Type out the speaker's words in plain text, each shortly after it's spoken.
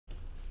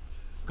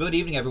Good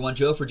evening, everyone.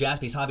 Joe for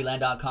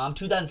JaspysHobbyland.com.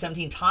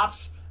 2017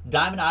 Topps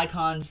Diamond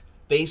Icons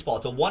Baseball.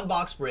 It's a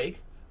one-box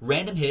break.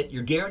 Random hit.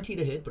 You're guaranteed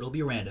a hit, but it'll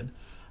be random.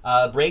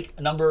 Break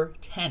number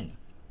 10.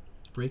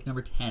 Break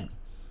number 10.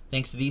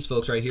 Thanks to these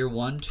folks right here.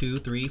 1, 2,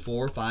 3,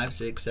 4, 5,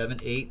 6, 7,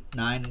 8,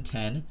 9, and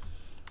 10.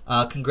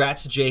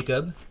 Congrats to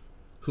Jacob,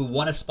 who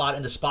won a spot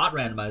in the spot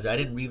randomizer. I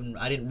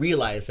didn't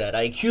realize that.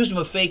 I accused him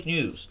of fake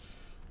news.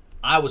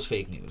 I was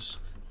fake news.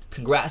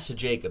 Congrats to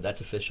Jacob.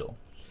 That's official.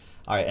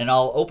 All right, and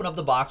I'll open up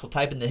the box. We'll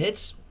type in the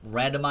hits,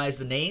 randomize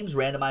the names,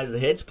 randomize the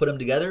hits, put them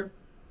together.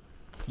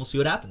 We'll see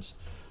what happens.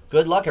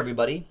 Good luck,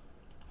 everybody.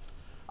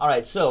 All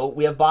right, so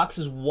we have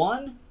boxes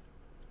 1,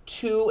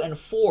 2, and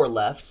 4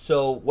 left.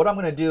 So what I'm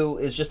going to do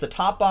is just the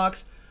top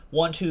box,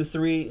 1, 2,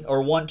 3,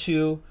 or 1,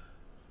 2,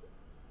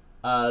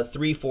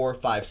 3, 4,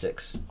 5,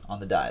 6 on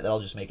the die. That'll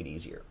just make it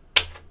easier.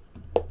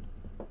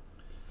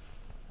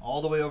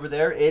 All the way over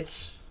there,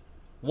 it's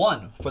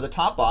 1 for the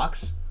top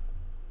box,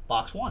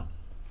 box 1.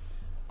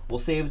 We'll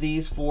save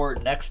these for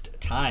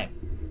next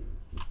time.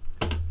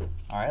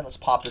 All right, let's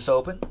pop this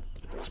open.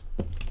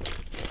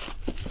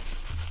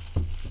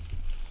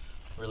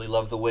 Really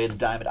love the way the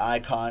Diamond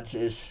Icons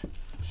is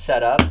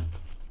set up.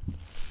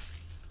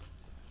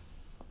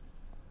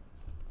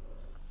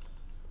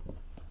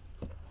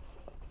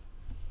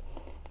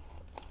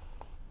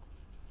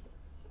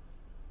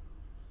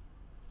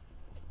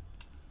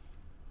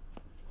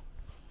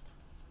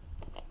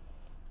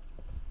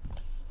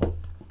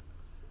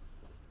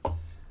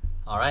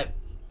 All right,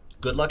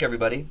 good luck,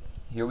 everybody.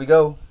 Here we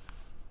go.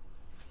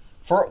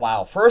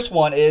 Wow, first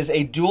one is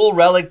a dual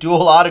relic,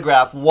 dual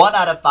autograph, 1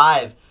 out of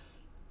 5.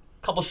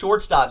 Couple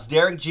shortstops,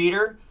 Derek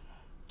Jeter,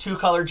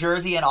 2-color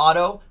jersey and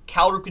auto,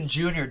 Cal Ripken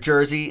Jr.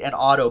 jersey and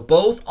auto,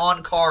 both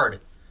on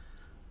card.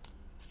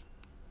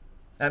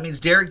 That means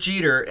Derek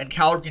Jeter and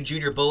Cal Ripken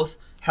Jr. both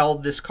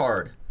held this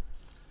card.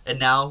 And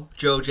now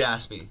Joe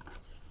Jaspy.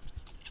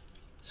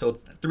 So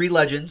 3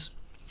 legends.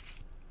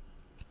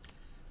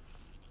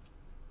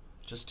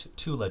 Just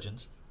 2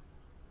 legends.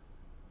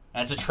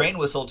 And it's a train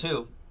whistle,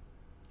 too.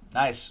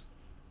 Nice.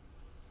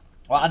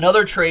 Well,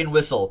 another train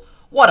whistle.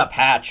 What a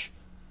patch.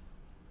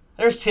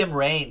 There's Tim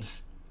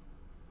Raines.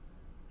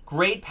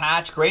 Great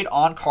patch. Great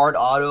on-card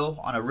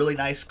auto on a really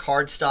nice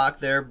card stock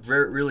there.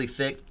 Really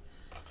thick.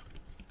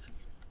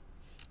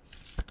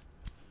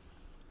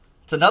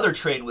 It's another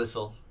train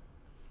whistle.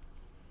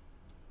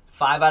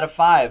 5 out of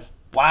 5.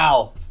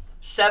 Wow.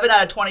 7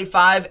 out of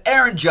 25.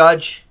 Aaron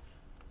Judge.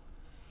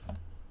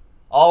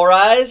 All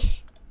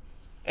rise.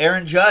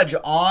 Aaron Judge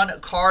on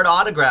card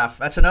autograph.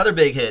 That's another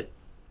big hit.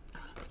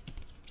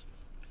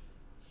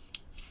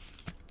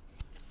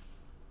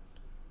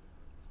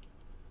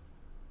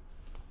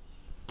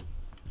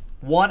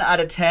 One out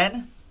of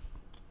 10.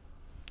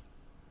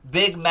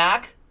 Big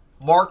Mac,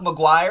 Mark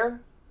McGwire.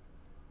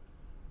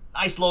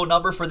 Nice low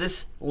number for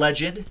this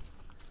legend.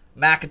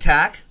 Mac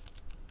Attack.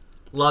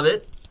 Love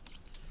it.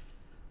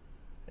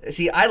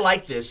 See, I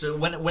like this. So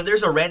when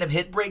there's a random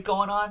hit break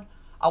going on,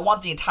 I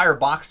want the entire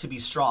box to be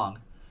strong,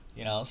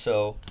 you know,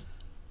 so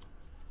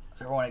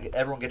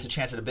everyone gets a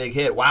chance at a big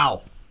hit.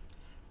 Wow.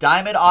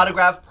 Diamond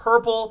autograph,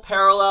 purple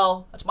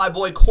parallel. That's my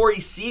boy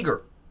Corey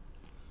Seager.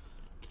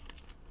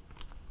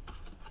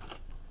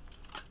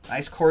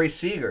 Nice Corey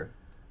Seager.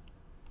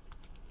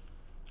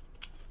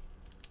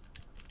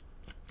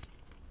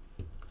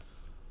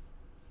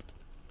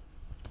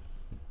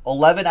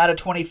 $11 out of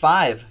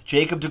 25.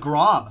 Jacob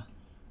deGrom.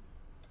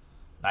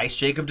 Nice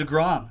Jacob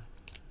deGrom.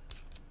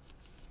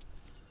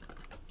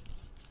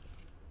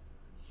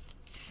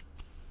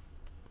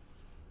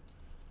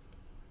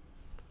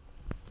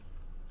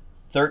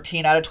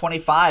 $13 out of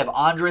 25,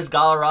 Andres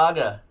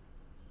Galarraga.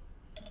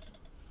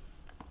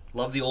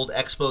 Love the old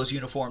Expos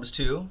uniforms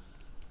too.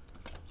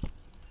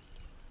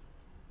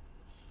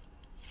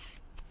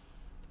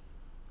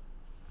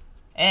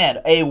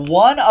 And a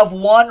 1 of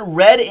 1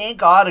 red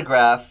ink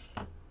autograph,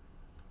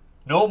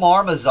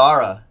 Nomar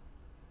Mazara.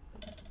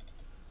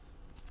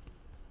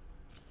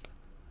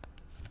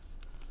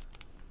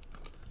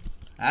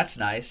 That's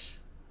nice.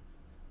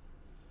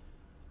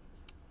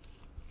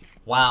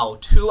 Wow,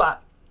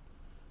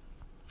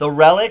 the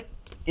relic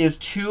is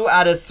 2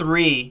 out of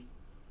 3.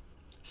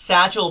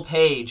 Satchel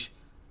Paige.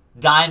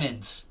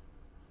 Diamonds.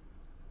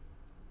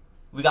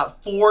 We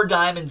got 4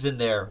 diamonds in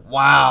there.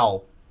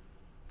 Wow.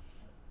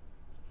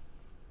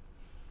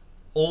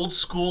 Old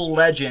school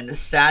legend,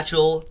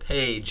 Satchel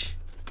Paige.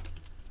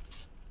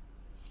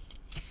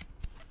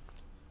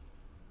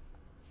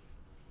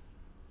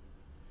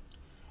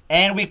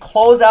 And we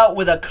close out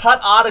with a cut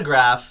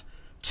autograph.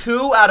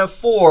 2 out of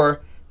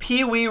 4.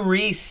 Pee Wee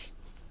Reese.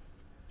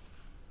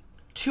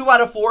 2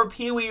 out of 4,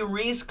 Pee Wee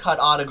Reese cut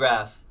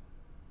autograph.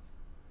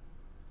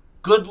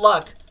 Good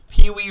luck,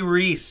 Pee Wee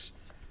Reese.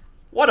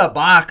 What a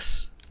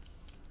box.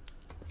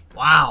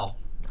 Wow.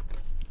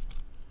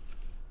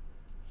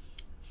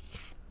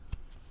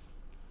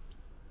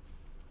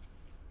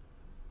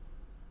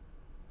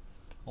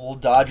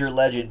 Old Dodger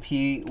legend,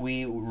 Pee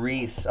Wee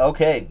Reese.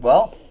 Okay,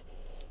 well,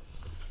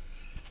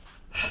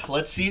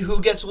 let's see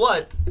who gets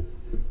what.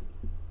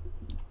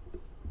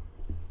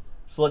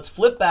 So let's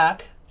flip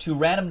back to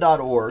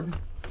random.org.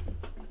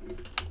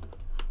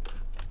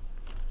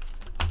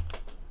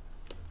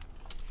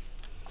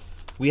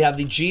 We have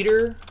the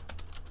Jeter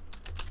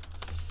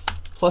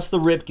plus the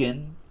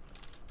Ripken.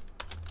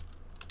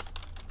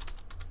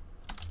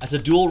 That's a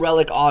dual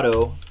relic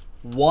auto.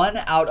 1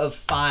 out of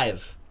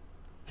 5.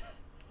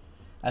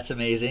 That's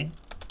amazing.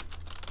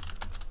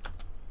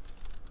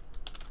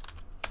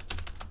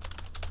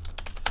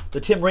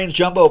 The Tim Raines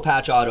Jumbo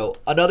Patch Auto.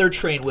 Another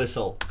train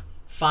whistle.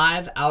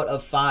 5 out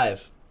of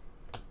 5.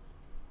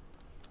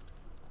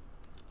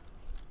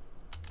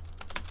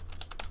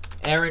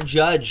 Aaron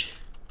Judge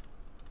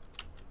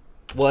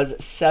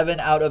was 7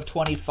 out of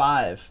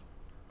 25.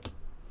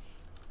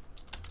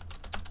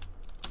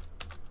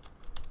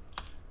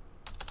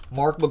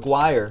 Mark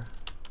McGwire,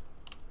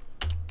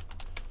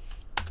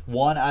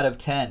 1 out of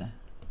 10.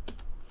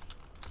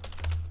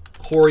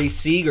 Corey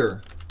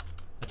Seager,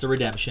 that's a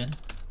redemption,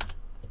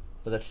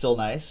 but that's still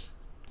nice.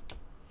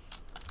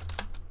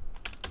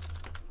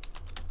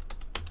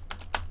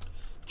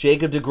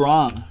 Jacob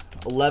deGrom,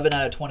 11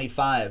 out of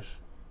 25.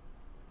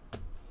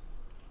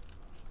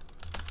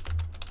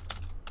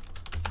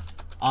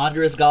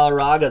 Andres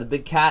Galarraga, the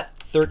Big Cat,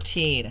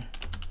 13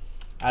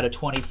 out of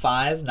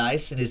 25.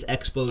 Nice in his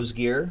Expos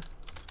gear.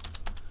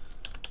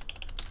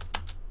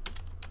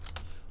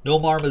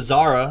 Nomar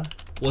Mazara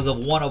was a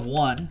 1 of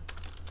 1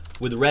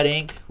 with red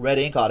ink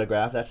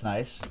autograph. That's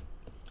nice.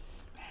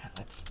 Man,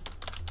 that's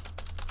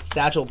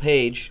Satchel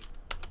Paige,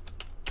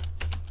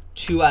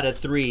 2 out of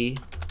 3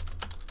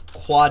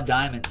 quad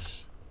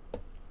diamonds.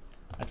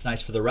 That's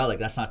nice for the relic.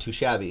 That's not too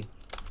shabby.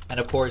 And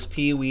of course,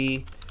 Pee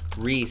Wee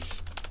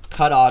Reese,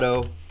 cut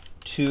auto,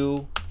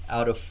 2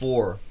 out of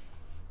 4.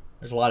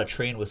 There's a lot of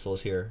train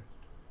whistles here.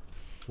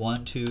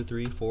 1, 2,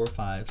 3, 4,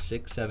 5,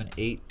 6, 7,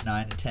 8,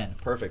 9, and 10.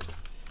 Perfect.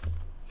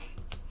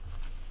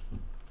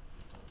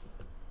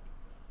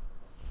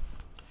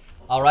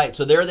 All right,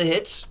 so there are the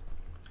hits.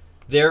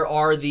 There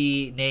are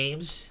the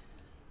names.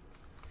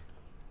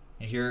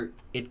 And here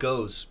it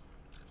goes.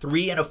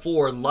 3 and a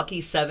 4,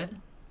 lucky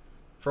 7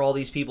 for all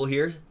these people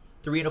here.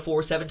 3 and a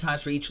 4, 7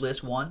 times for each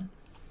list. 1,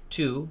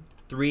 2,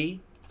 3,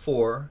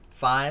 4,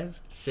 5,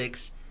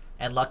 6,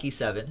 and lucky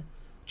 7.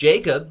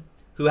 Jacob,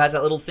 who has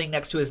that little thing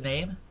next to his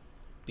name,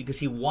 because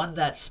he won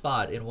that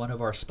spot in one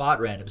of our spot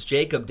randoms.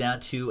 Jacob down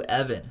to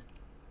Evan.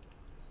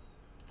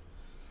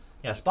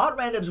 Yeah, spot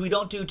randoms we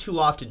don't do too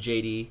often,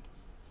 JD,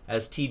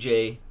 as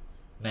TJ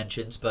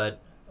mentions,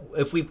 but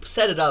if we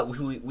set it up,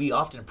 we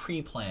often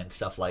pre-plan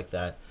stuff like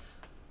that.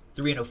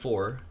 3 and a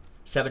 4,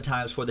 7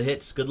 times for the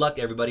hits. Good luck,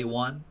 everybody.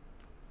 1,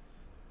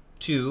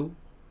 2,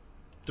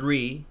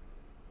 3,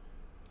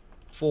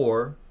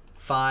 4,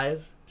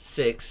 5,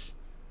 6,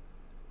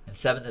 and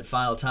 7th and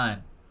final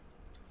time.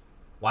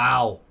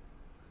 Wow.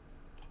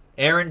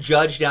 Aaron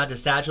Judge down to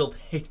Satchel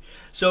Paige.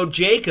 So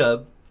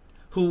Jacob,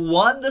 who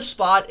won the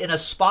spot in a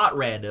spot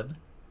random,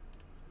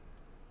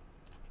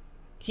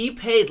 he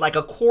paid like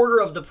a quarter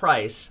of the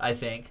price, I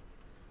think,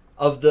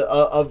 of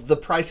the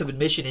price of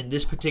admission in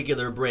this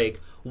particular break.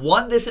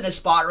 Won this in a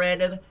spot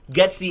random,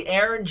 gets the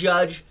Aaron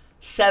Judge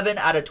 7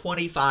 out of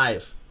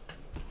 25.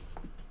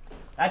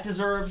 That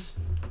deserves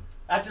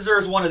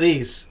one of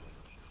these.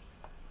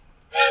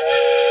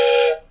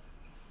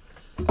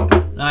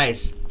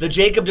 Nice. The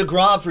Jacob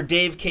deGrom for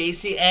Dave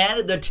Casey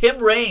and the Tim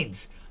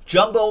Raines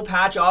Jumbo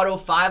Patch Auto,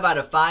 5 out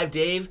of 5.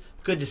 Dave,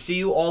 good to see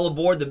you. All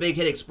aboard the Big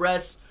Hit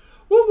Express.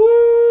 Woo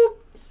woo!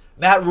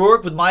 Matt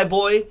Rourke with my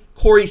boy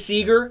Corey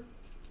Seager.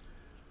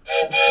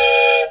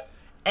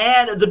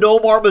 And the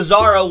Nomar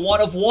Mazara, 1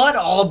 of 1,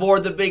 all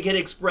aboard the Big Hit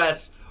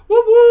Express.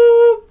 Woo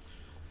woo!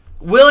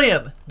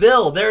 William,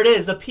 Bill, there it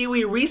is. The Pee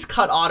Wee Reese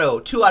cut auto,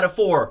 2 out of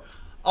 4,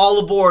 all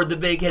aboard the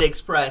Big Hit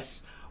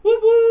Express. Woo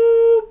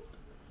woo!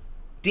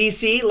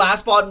 DC, Last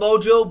Spot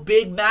Mojo,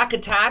 Big Mac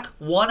Attack,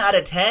 1 out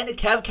of 10.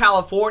 Kev,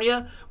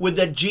 California, with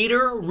the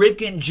Jeter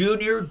Ripken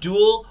Jr.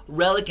 dual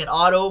relic and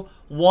auto,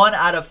 1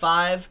 out of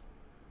 5.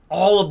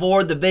 All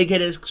aboard the Big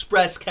Hit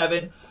Express,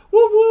 Kevin.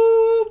 Woo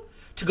woo!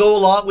 To go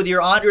along with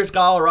your Andres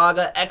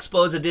Galarraga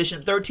Expos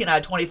edition, 13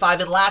 out of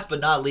 25. And last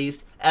but not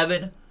least,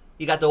 Evan,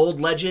 you got the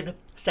old legend,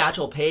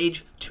 Satchel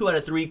Paige, 2 out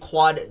of 3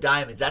 quad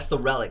diamonds. That's the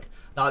relic.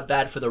 Not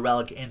bad for the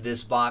relic in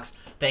this box.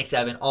 Thanks,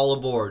 Evan. All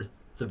aboard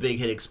the Big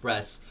Hit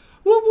Express.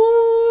 Woo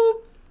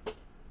woo!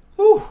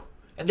 Woo!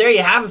 And there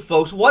you have it,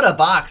 folks. What a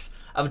box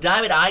of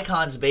Diamond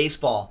Icons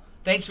baseball.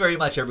 Thanks very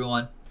much,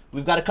 everyone.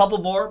 We've got a couple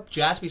more.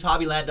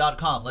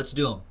 JaspysHobbyland.com. Let's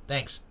do them.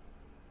 Thanks.